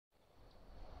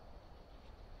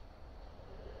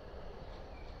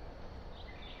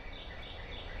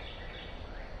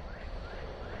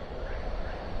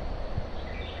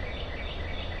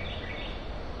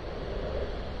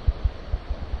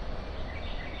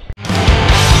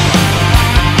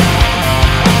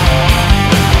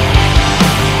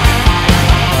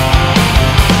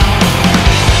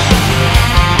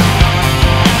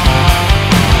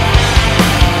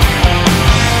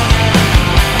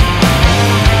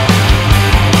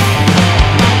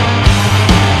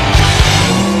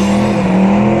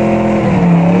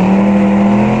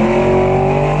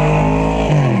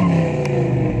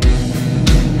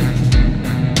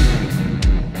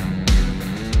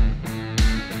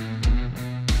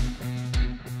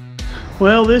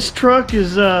Well, this truck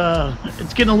is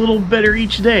it's getting a little better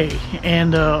each day,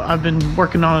 and I've been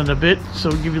working on it a bit, so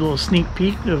I'll give you a little sneak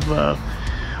peek of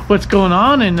what's going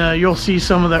on, and you'll see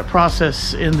some of that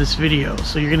process in this video.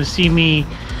 So you're gonna see me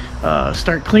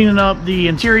start cleaning up the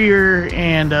interior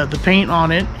and the paint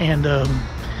on it, and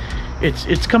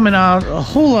it's coming out a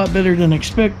whole lot better than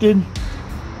expected,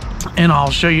 and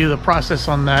I'll show you the process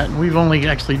on that. We've only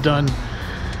actually done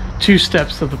 2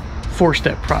 steps of the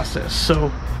 4-step process.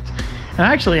 So, and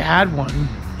I actually had one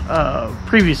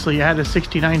previously. I had a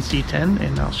 69 C10,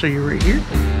 and I'll show you right here.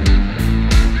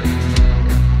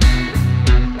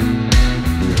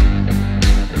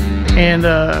 And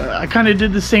I kind of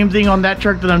did the same thing on that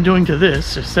truck that I'm doing to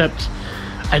this, except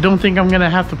I don't think I'm gonna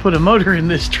have to put a motor in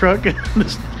this truck.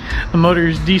 The motor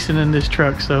is decent in this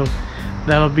truck, so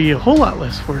that'll be a whole lot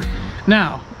less work.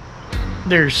 Now,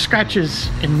 there's scratches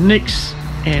and nicks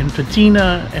and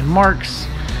patina and marks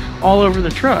all over the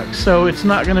truck, so it's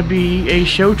not going to be a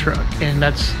show truck, and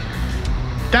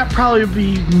that probably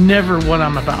be never what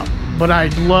I'm about. But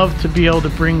I'd love to be able to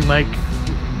bring like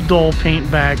dull paint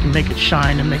back and make it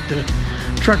shine and make the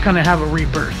truck kind of have a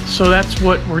rebirth. So that's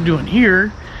what we're doing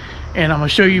here, and I'm going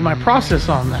to show you my process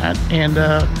on that, and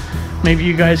maybe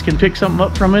you guys can pick something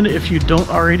up from it if you don't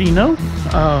already know.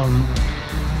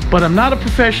 But I'm not a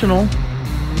professional.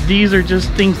 These are just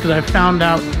things that I found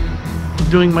out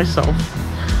doing myself.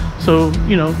 So,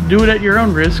 you know, do it at your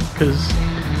own risk, because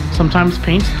sometimes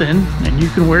paint's thin and you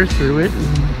can wear through it,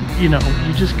 and you know,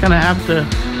 you just kind of have to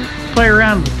play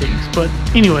around with things. But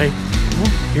anyway, well,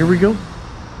 here we go.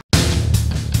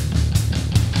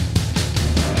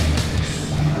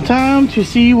 Time to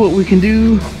see what we can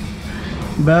do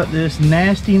about this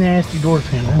nasty door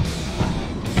panel.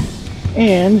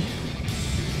 And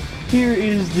here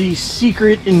is the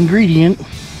secret ingredient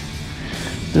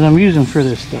that I'm using for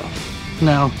this stuff.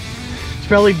 Now, it's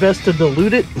probably best to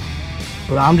dilute it,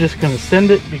 but I'm just gonna send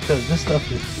it because this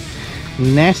stuff is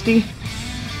nasty.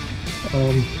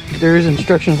 There is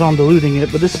instructions on diluting it,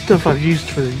 but this is stuff I've used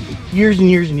for years and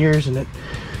years and years, and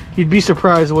you'd be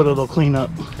surprised what it'll clean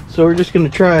up. So we're just gonna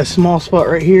try a small spot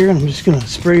right here, and I'm just gonna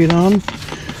spray it on,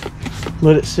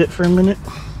 let it sit for a minute.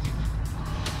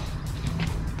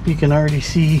 You can already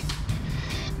see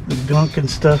the gunk and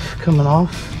stuff coming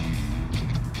off.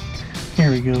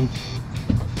 Here we go.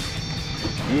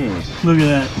 Look at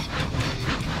that.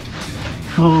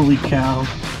 Holy cow.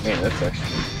 Man, that's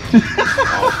actually...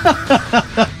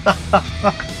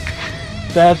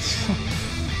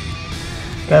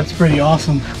 That's pretty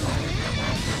awesome.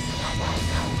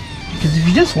 Because if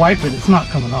you just wipe it, it's not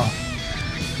coming off.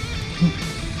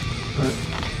 But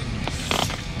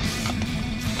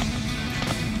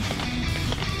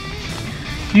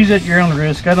use at your own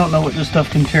risk. I don't know what this stuff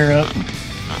can tear up.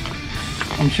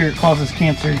 I'm sure it causes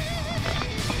cancer.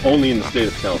 Only in the state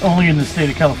of California. Only in the state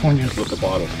of California. Look the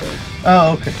bottle thing.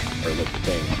 Oh, okay. Or look the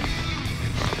thing.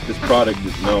 This product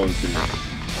is known to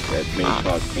that may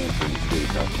cause cancer in the state of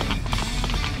California.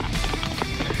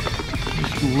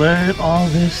 Just let all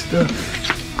this stuff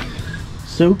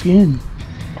soak in.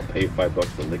 I'll pay you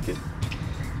 $5 to lick it.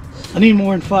 I need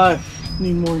more than 5. I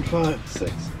need more than 5.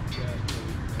 6.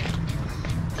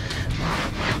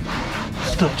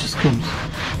 Stuff just comes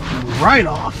right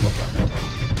off.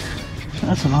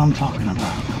 That's what I'm talking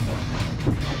about.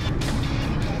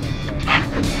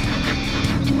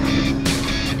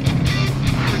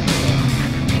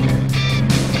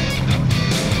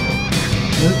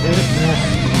 Look at that.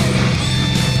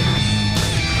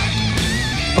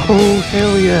 Oh,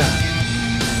 hell yeah.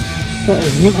 That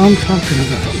is what I'm talking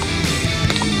about.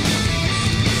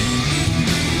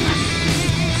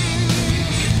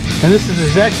 And this is the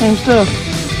exact same stuff.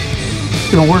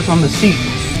 It's gonna work on the seat.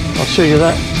 I'll show you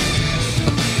that.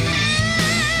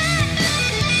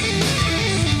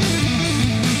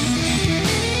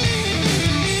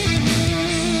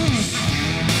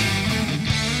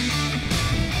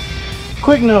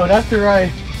 Quick note, after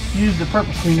I use the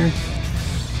purple cleaner,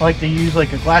 I like to use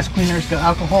like a glass cleaner. It's got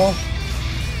alcohol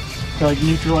to like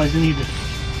neutralize any of the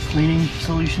cleaning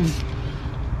solution.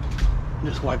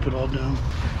 Just wipe it all down.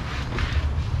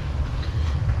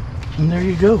 And there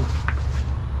you go.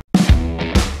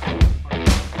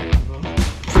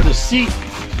 For the seat,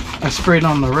 I sprayed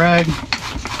on the rag,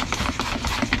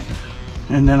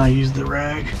 and then I used the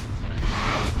rag.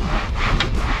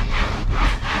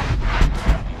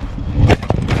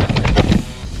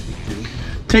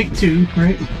 Take 2,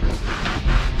 right?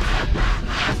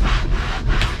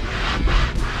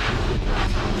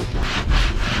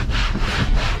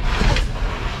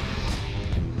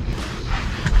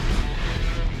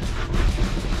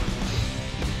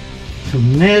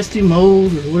 Some nasty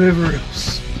mold or whatever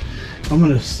else I'm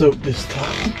gonna soak this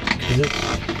top because it's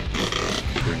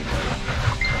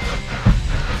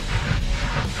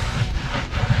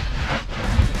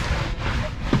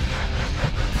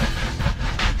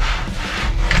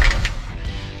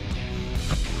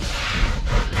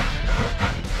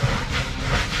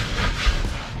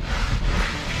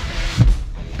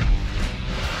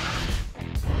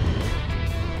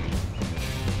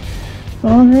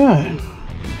all right.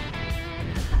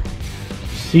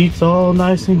 Seats all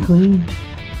nice and clean.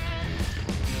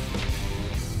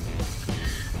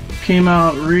 Came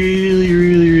out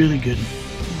really good.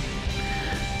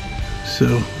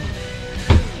 So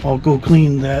I'll go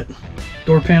clean that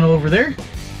door panel over there,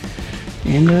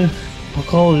 and I'll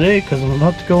call it a day because I'm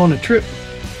about to go on a trip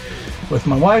with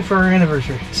my wife for our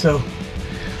anniversary. So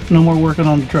no more working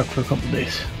on the truck for a couple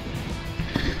days.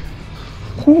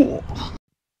 Cool.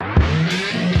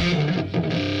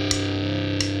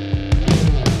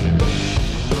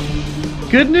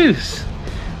 Good news,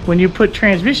 when you put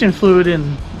transmission fluid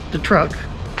in the truck,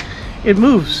 it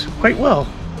moves quite well.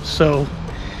 So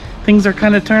things are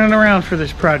kind of turning around for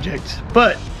this project.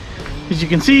 But as you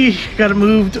can see, got it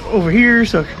moved over here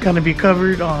so it can kind of be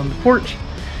covered on the porch.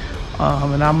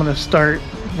 And I'm gonna start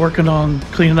working on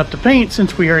cleaning up the paint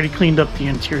since we already cleaned up the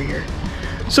interior.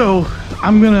 So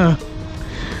I'm gonna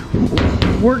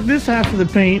work this half of the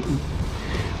paint.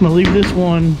 I'm gonna leave this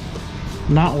one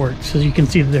not work so you can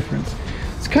see the difference.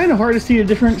 It's kind of hard to see the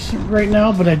difference right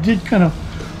now, but I did kind of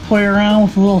play around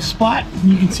with a little spot.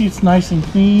 You can see it's nice and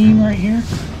clean right here.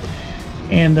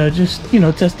 And just, you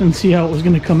know, test and see how it was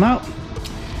going to come out.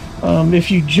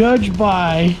 If you judge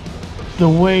by the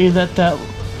way that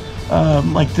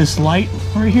like this light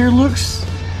right here looks,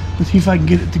 let's see if I can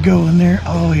get it to go in there.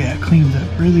 Oh yeah, it cleans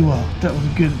up really well. That was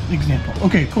a good example.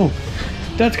 Okay, cool.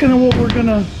 That's kind of what we're going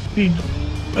to be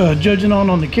judging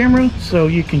on the camera, so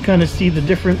you can kind of see the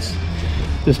difference.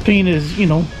 This paint is, you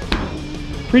know,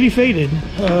 pretty faded,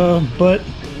 but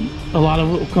a lot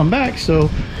of it will come back.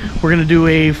 So we're gonna do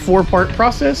a 4-part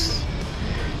process,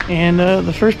 and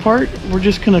the first part we're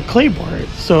just gonna clay bar it.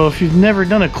 So if you've never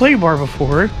done a clay bar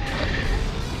before,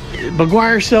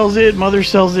 Meguiar sells it, Mother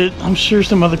sells it, I'm sure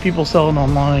some other people sell it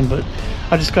online, but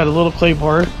I just got a little clay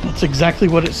bar. That's exactly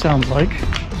what it sounds like.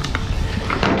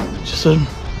 Just a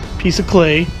piece of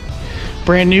clay,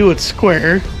 brand new, it's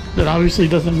square. That obviously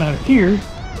doesn't matter here.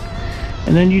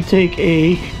 And then you take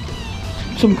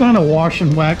some kind of wash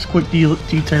and wax quick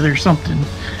detailer, something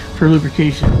for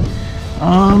lubrication.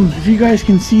 If you guys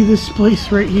can see this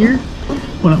place right here,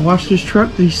 when I washed this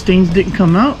truck, these stains didn't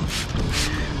come out.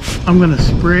 I'm gonna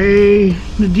spray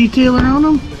the detailer on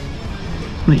them.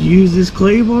 I'm gonna use this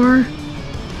clay bar,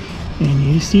 and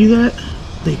you see that?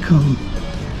 They come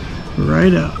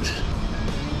right out.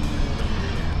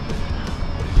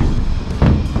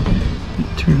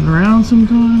 Turn around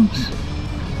sometimes,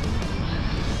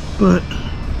 but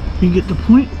you get the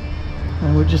point.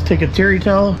 I would just take a terry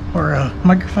towel or a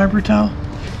microfiber towel,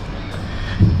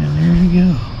 and there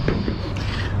you go.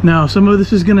 Now some of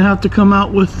this is going to have to come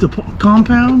out with the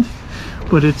compound,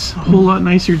 but it's a whole lot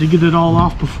nicer to get it all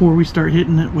off before we start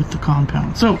hitting it with the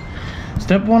compound. So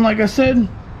step one, like I said,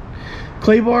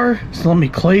 clay bar. So let me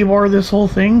clay bar this whole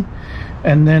thing,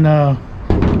 and then I'll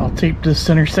tape this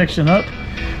center section up,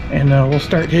 and we'll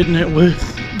start hitting it with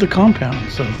the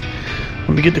compound. So let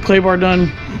me get the clay bar done,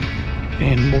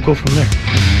 and we'll go from there.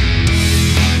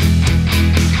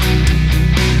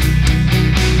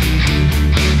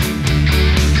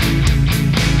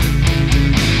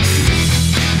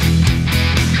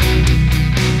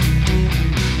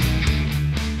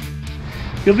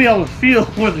 You'll be able to feel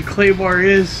where the clay bar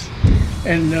is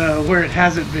and where it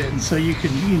hasn't been, so you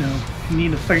can, you know, if you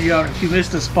need to figure out if you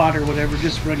missed a spot or whatever,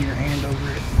 just run your hand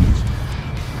over it.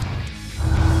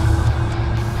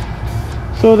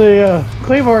 So the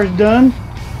clay bar is done.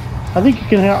 I think you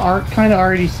can kind of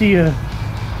already see a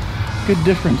good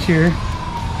difference here.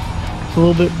 It's a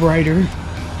little bit brighter.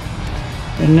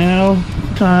 And now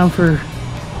time for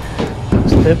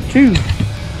step 2.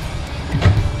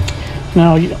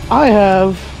 Now I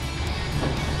have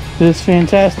this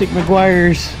fantastic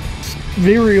Meguiar's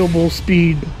variable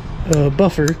speed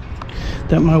buffer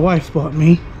that my wife bought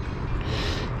me,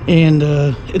 and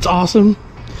it's awesome.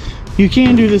 You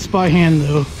can do this by hand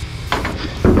though,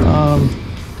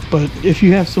 but if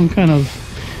you have some kind of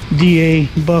DA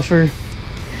buffer,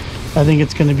 I think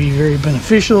it's going to be very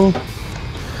beneficial.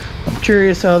 I'm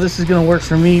curious how this is going to work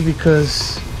for me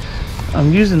because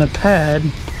I'm using a pad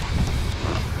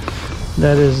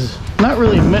that is not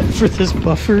really meant for this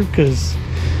buffer, because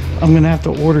I'm gonna have to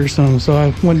order some. So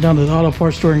I went down to the auto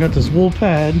parts store and got this wool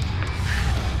pad,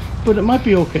 but it might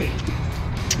be okay.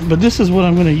 but this is what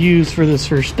I'm going to use for this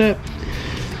first step.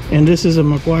 And this is a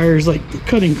Meguiar's like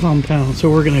cutting compound. So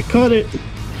we're going to cut it,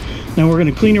 then we're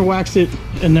going to cleaner wax it,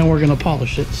 and then we're going to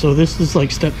polish it. So this is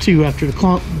like step 2 after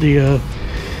the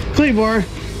clay bar.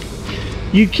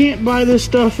 You can't buy this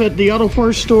stuff at the auto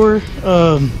parts store,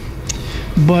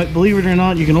 but believe it or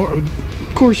not, you can order.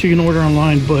 Of course, you can order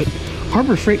online, but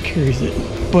Harbor Freight carries it.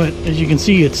 But as you can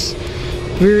see, it's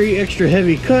very extra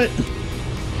heavy cut,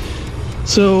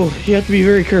 so you have to be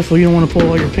very careful. You don't want to pull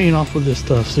all your paint off with this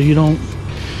stuff, so you don't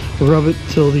rub it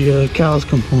till the cows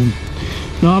come home.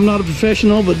 Now, I'm not a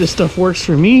professional, but this stuff works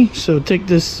for me, so take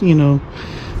this, you know,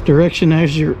 direction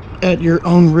as you're at your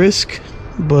own risk.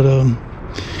 But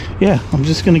yeah, I'm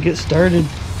just gonna get started.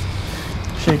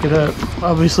 Shake it up.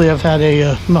 Obviously, I've had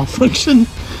a malfunction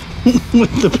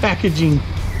with the packaging,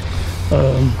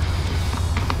 and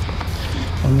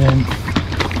then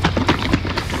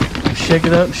I'll shake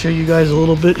it up, show you guys a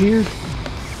little bit here.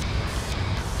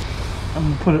 I'm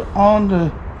gonna put it on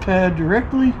the pad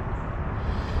directly.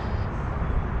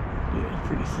 Yeah,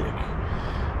 pretty thick.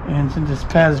 And since this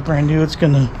pad is brand new, it's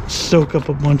gonna soak up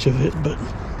a bunch of it, but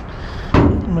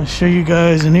I'm gonna show you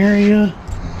guys an area.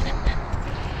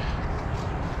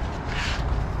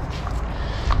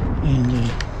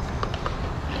 And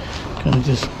kind of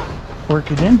just work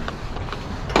it in.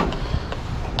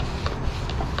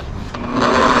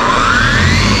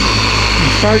 You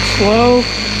start slow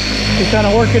to kind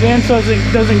of work it in so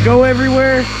it doesn't go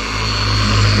everywhere,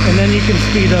 and then you can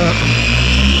speed up.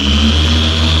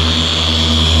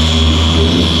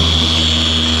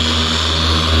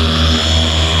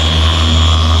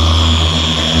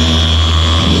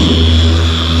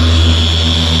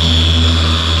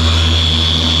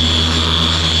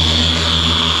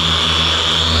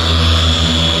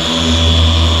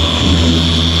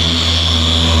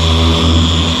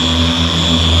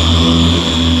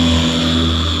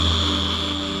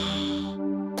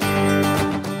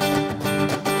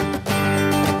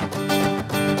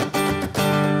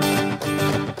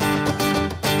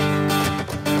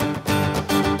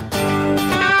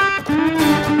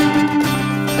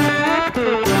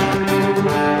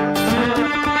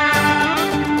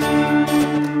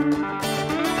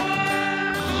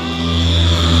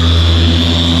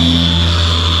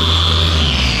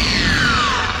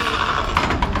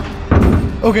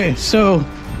 Okay, so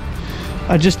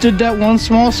I just did that one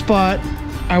small spot.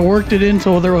 I worked it in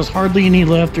until there was hardly any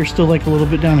left. There's still like a little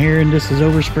bit down here, and this is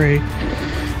overspray.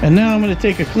 And now I'm going to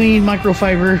take a clean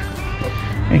microfiber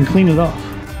and clean it off.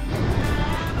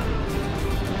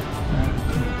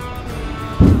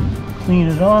 Clean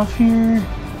it off here.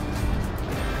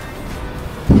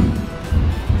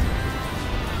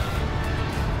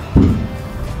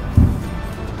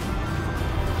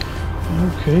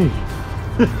 Okay.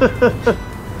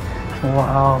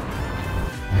 Wow.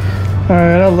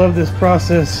 Alright, I love this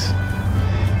process.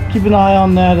 Keep an eye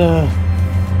on that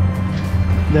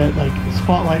that like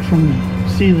spotlight from the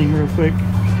ceiling real quick.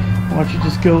 Watch it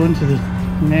just go into the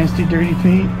nasty dirty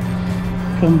paint,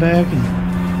 come back,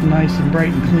 and nice and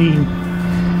bright and clean.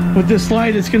 With this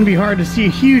light, it's going to be hard to see a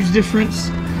huge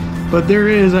difference, but there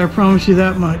is, I promise you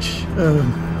that much.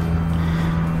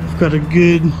 I've got a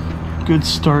good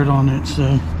start on it, so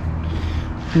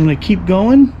I'm going to keep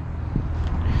going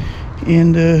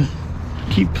and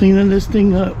keep cleaning this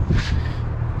thing up.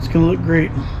 It's gonna look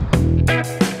great.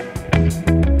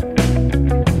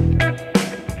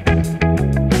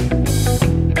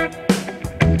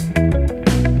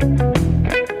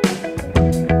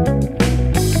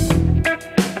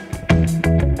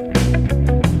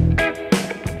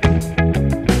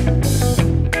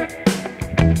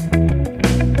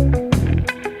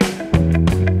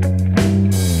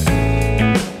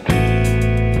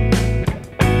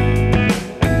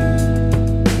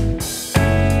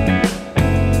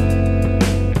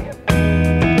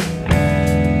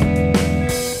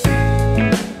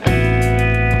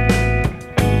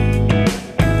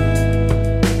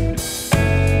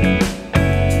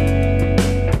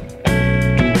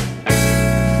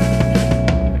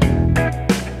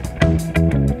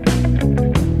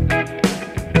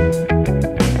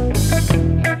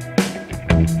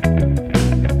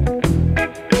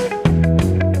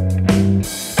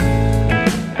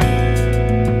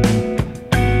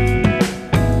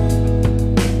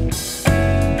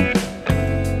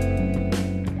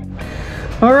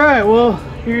 Alright, well,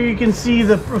 here you can see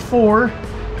the before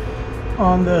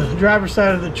on the driver's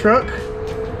side of the truck,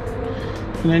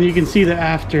 and then you can see the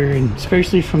after, and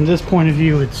especially from this point of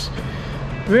view, it's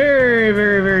very,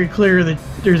 very, very clear that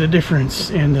there's a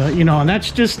difference. And you know, and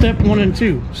that's just step 1 and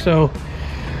 2. So,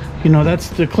 you know, that's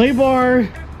the clay bar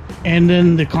and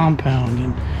then the compound.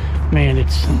 And man,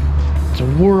 it's a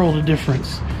world of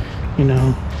difference, you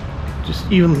know.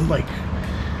 Just even like,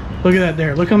 look at that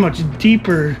there. Look how much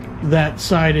deeper that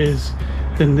side is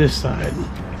than this side.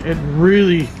 It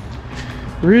really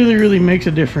makes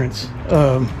a difference.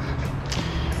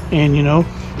 And you know,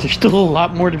 there's still a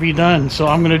lot more to be done. So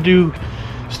I'm gonna do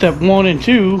step 1 and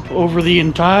 2 over the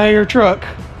entire truck,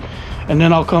 and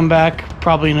then I'll come back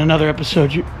probably in another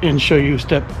episode and show you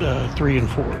step 3 and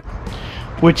 4,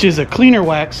 which is a cleaner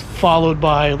wax followed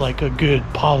by like a good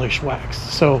polish wax.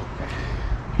 So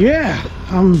yeah,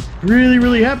 I'm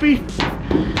really happy.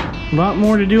 A lot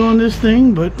more to do on this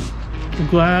thing, but I'm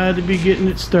glad to be getting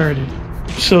it started.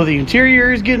 So the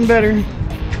interior is getting better,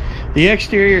 the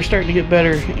exterior is starting to get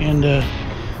better, and the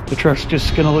truck's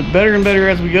just gonna look better and better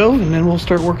as we go, and then we'll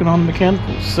start working on the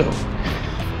mechanicals. So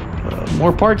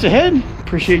more parts ahead.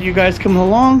 Appreciate you guys coming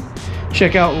along.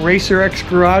 Check out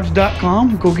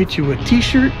racerxgarage.com. Go get you a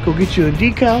t-shirt, go get you a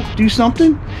decal, do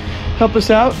something, help us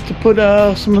out to put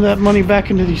some of that money back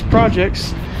into these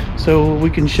projects so we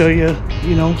can show you,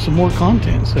 you know, some more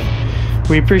content. So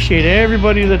we appreciate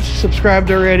everybody that's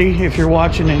subscribed already. If you're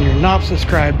watching and you're not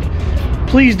subscribed,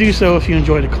 please do so if you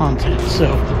enjoy the content. So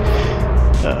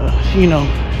you know,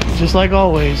 just like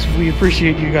always, we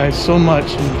appreciate you guys so much,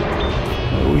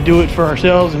 and we do it for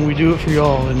ourselves and we do it for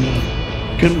y'all, and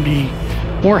couldn't be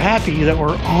more happy that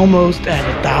we're almost at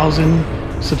 1,000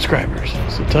 subscribers.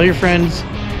 So tell your friends,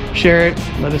 share it,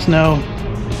 let us know.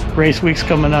 Race week's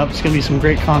coming up. It's gonna be some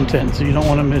great content, so you don't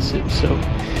want to miss it. So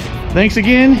thanks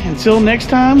again. Until next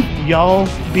time, y'all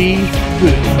be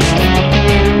good.